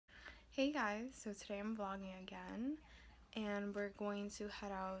Hey guys, so today I'm vlogging again and we're going to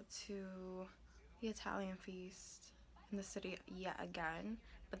head out to the Italian feast in the city yet again,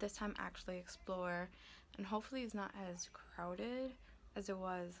 but this time actually explore, and hopefully it's not as crowded as it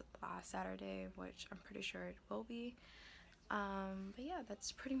was last Saturday, which I'm pretty sure it will be. But yeah,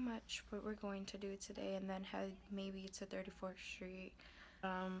 that's pretty much what we're going to do today, and then head maybe to 34th Street.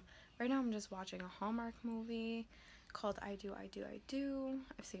 Right now I'm just watching a Hallmark movie called I Do, I Do, I Do.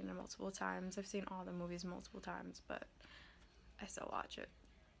 I've seen it multiple times. I've seen all the movies multiple times, but I still watch it.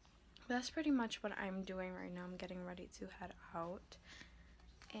 That's pretty much what I'm doing right now. I'm getting ready to head out,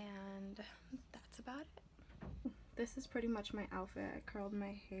 and that's about it. This is pretty much my outfit. I curled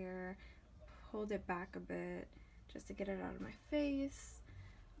my hair, pulled it back a bit just to get it out of my face.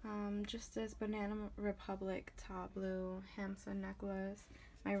 Just this Banana Republic top blue hamsa necklace,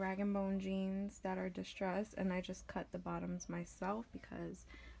 my rag and bone jeans that are distressed, and I just cut the bottoms myself because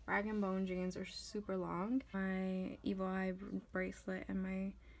rag and bone jeans are super long. My evil eye bracelet and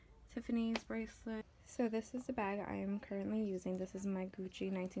my Tiffany's bracelet. So this is the bag I am currently using. This is my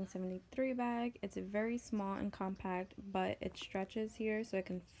Gucci 1973 bag. It's very small and compact, but it stretches here so it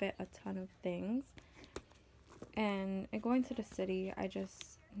can fit a ton of things. And going to the city, I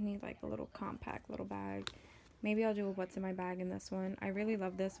just need like a little compact little bag. Maybe I'll do a what's in my bag in this one. I really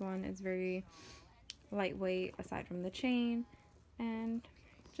love this one. It's very lightweight aside from the chain and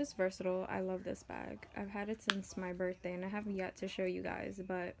just versatile. I love this bag. I've had it since my birthday and I haven't yet to show you guys,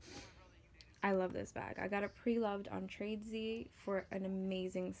 but I love this bag. I got it pre-loved on Tradesy for an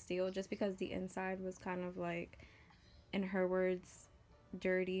amazing steal just because the inside was kind of like, in her words,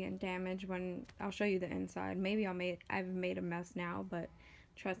 dirty and damaged. When I'll show you the inside, maybe I've made a mess now, but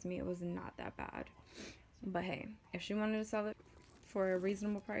trust me, it was not that bad. But hey, if she wanted to sell it for a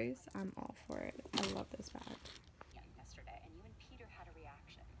reasonable price, I'm all for it. I love this bag. Yesterday, and you and Peter had a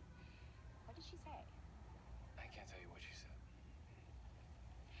reaction. What did she say? I can't tell you what she said.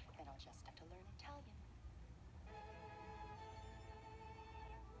 Then I'll just have to learn Italian.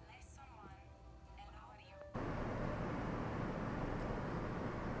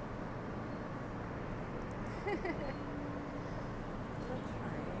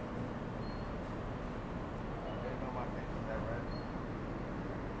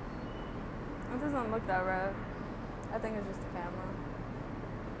 It doesn't look that red. I think it's just the camera.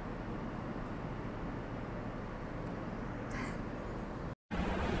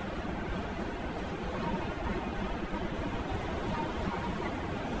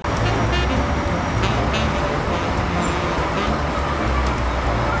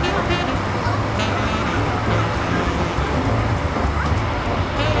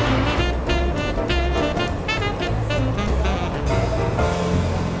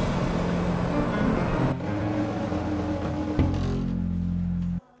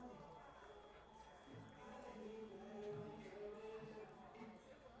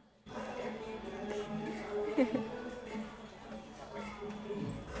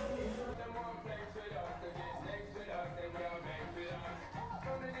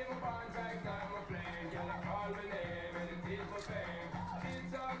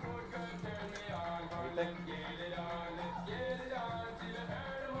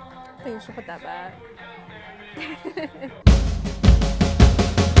 I think you should put that back.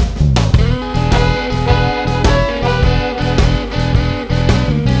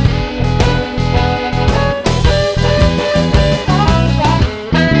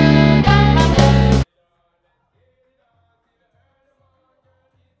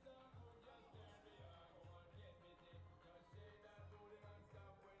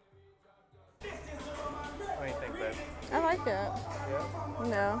 What do you think, babe? I like it. Yeah?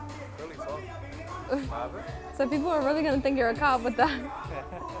 No. Really soft. So people are really gonna think you're a cop with that.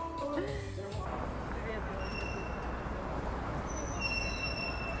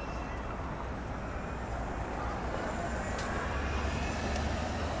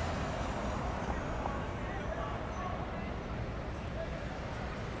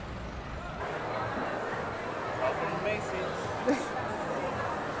 Welcome to Macy's.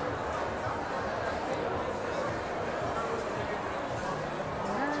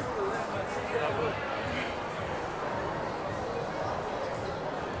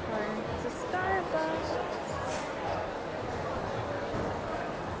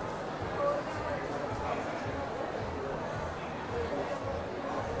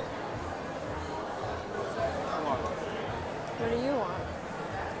 What do you want?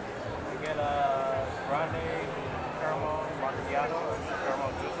 You get a grande caramel macchiato,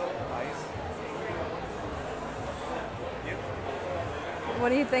 caramel drizzle, ice. You? What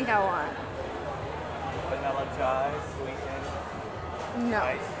do you think I want? Vanilla chai, sweetened, No.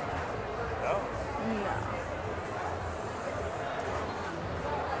 ice. No? No.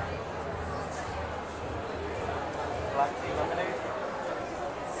 Black tea lemonade?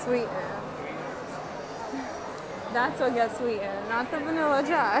 Sweetened. That's what gets sweetened, not the vanilla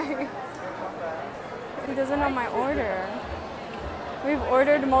chai. He doesn't know my order. We've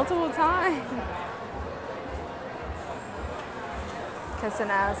ordered multiple times. Kissing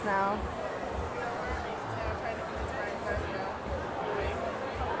ass now.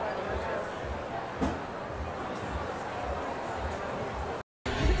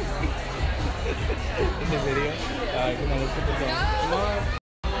 In the video? Alright, come on, let's put this on. Come on.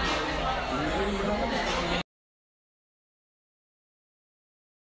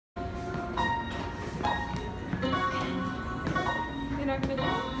 You're not gonna do it?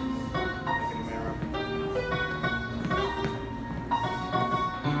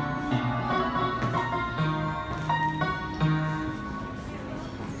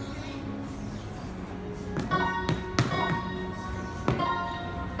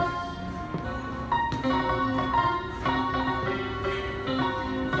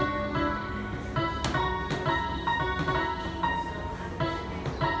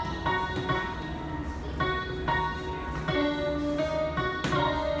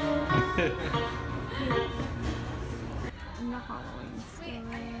 In the Halloween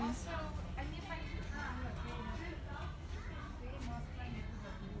stores.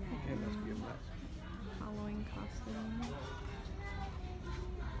 Okay, must be a mess. Halloween costumes.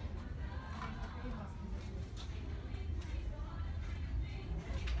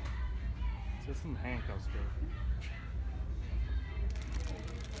 Just some handcuffs, bro.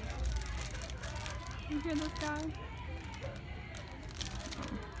 You hear this guy?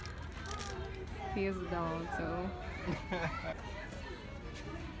 He is a dog, so.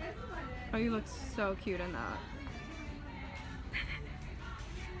 Oh, you look so cute in that.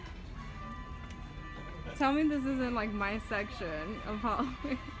 Tell me this isn't like my section of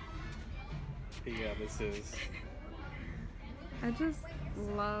Halloween. Yeah, this is. I just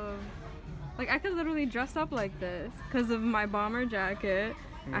love, like, I could literally dress up like this because of my bomber jacket.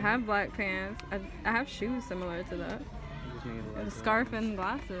 I have black pants. I have shoes similar to that. You just need A like scarf and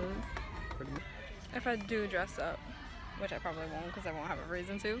glasses. If I do dress up, which I probably won't because I won't have a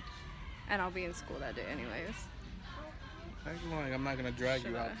reason to, and I'll be in school that day anyways. I'm not gonna drag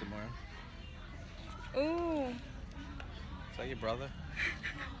Should you I? out tomorrow. Ooh. Is that your brother?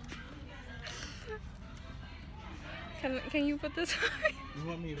 Can you put this on? You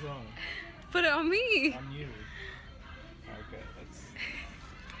want me wrong? Put it on me. On you. Okay, let's.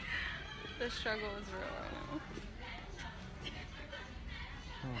 The struggle is real right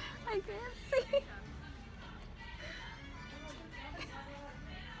now. I can't see.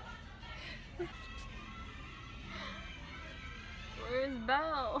 Where's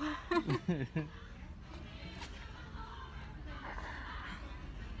Belle?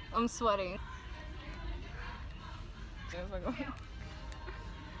 I'm sweating.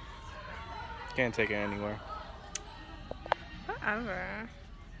 Can't take it anywhere. Whatever.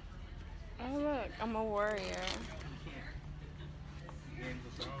 Oh look, I'm a warrior.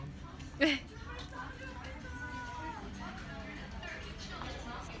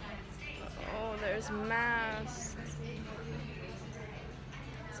 Oh, there's masks.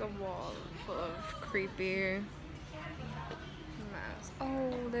 It's a wall full of creepy masks.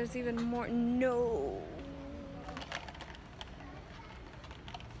 Oh, there's even more. No.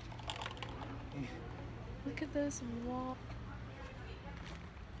 Look at this wall.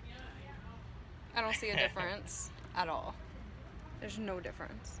 I don't see a difference at all. There's no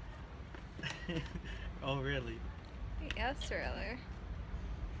difference. Oh, really? Yes, really.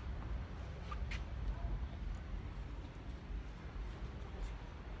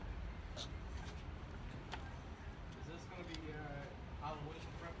 Is this gonna be Halloween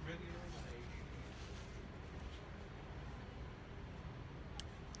prep video?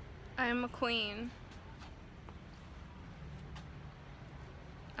 I am a queen.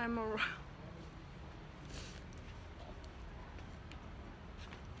 I'm a.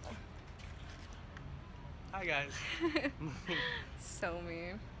 Hi guys. So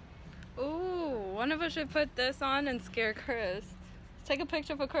mean. Ooh, one of us should put this on and scare Chris. Let's take a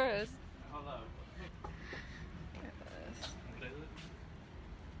picture for Chris. Hold on. Look at this. What is it?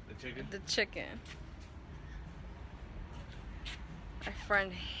 The chicken? The chicken. My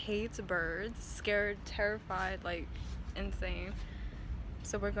friend hates birds, scared, terrified, like insane.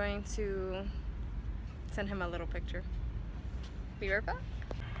 So we're going to send him a little picture. Be right back.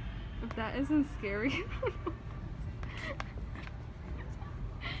 If that isn't scary.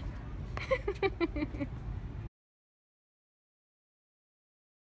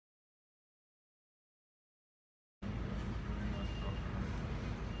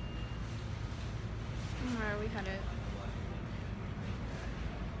 headed?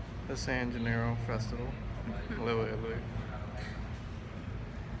 The San Gennaro Festival. Little Italy.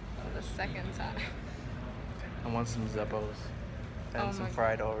 For the second time. I want some Zeppos and Oh some my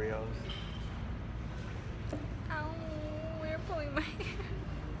fried Oreos. Ow, you're pulling my hair.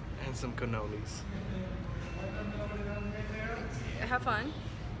 And some cannolis. Have fun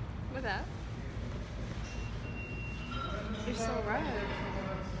with that. You're so red.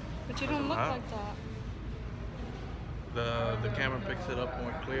 But you don't look like that. The camera picks it up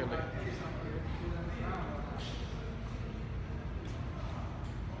more clearly.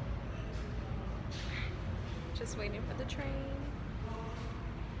 Just waiting for the train.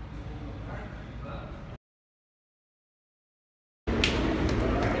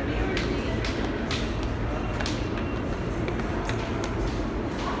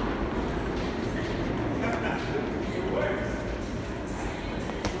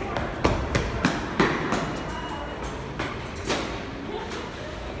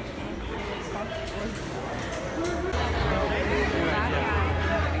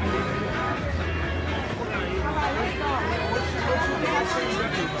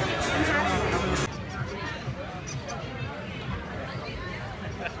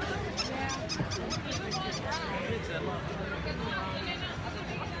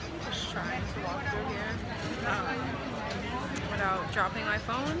 Just trying to walk through here without dropping my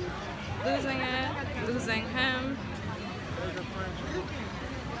phone, losing it, losing him.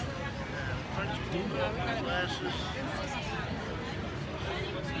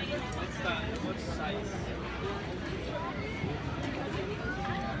 What's size?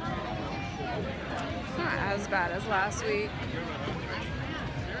 It's not as bad as last week.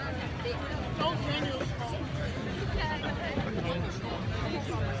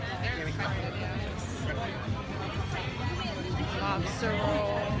 Lobster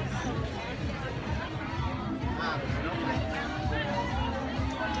roll.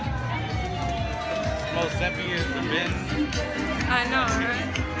 Most empty is the bin. I know, right?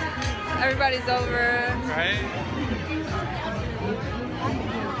 Everybody's over. Right?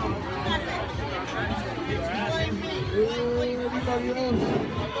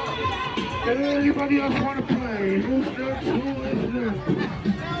 Anybody else want to play? Who's next? Who is next?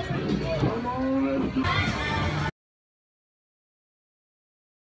 Come on, let's do it.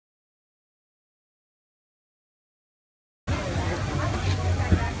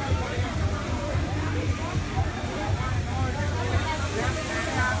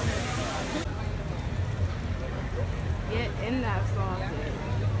 Get in that sausage.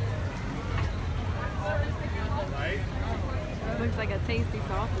 Looks like a tasty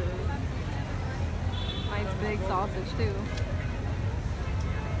sausage. Nice big sausage too.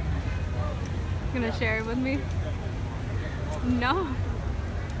 You gonna share it with me? No.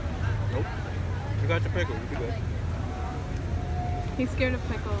 Nope. You got your pickles. You good. He's scared of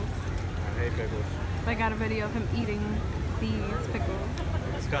pickles. I hate pickles. I got a video of him eating these pickles.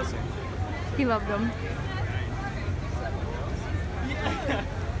 Disgusting. He loved them.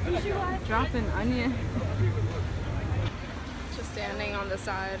 Dropping onion. Just standing on the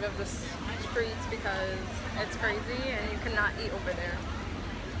side of the streets because it's crazy and you cannot eat over there.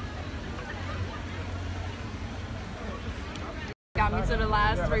 Got me to the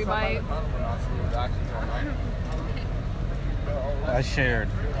last 3 bites. I shared.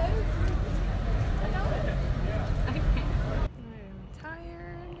 I'm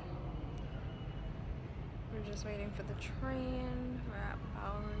tired. We're just waiting for the train. We're at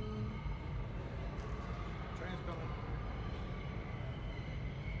Bali. Train's coming.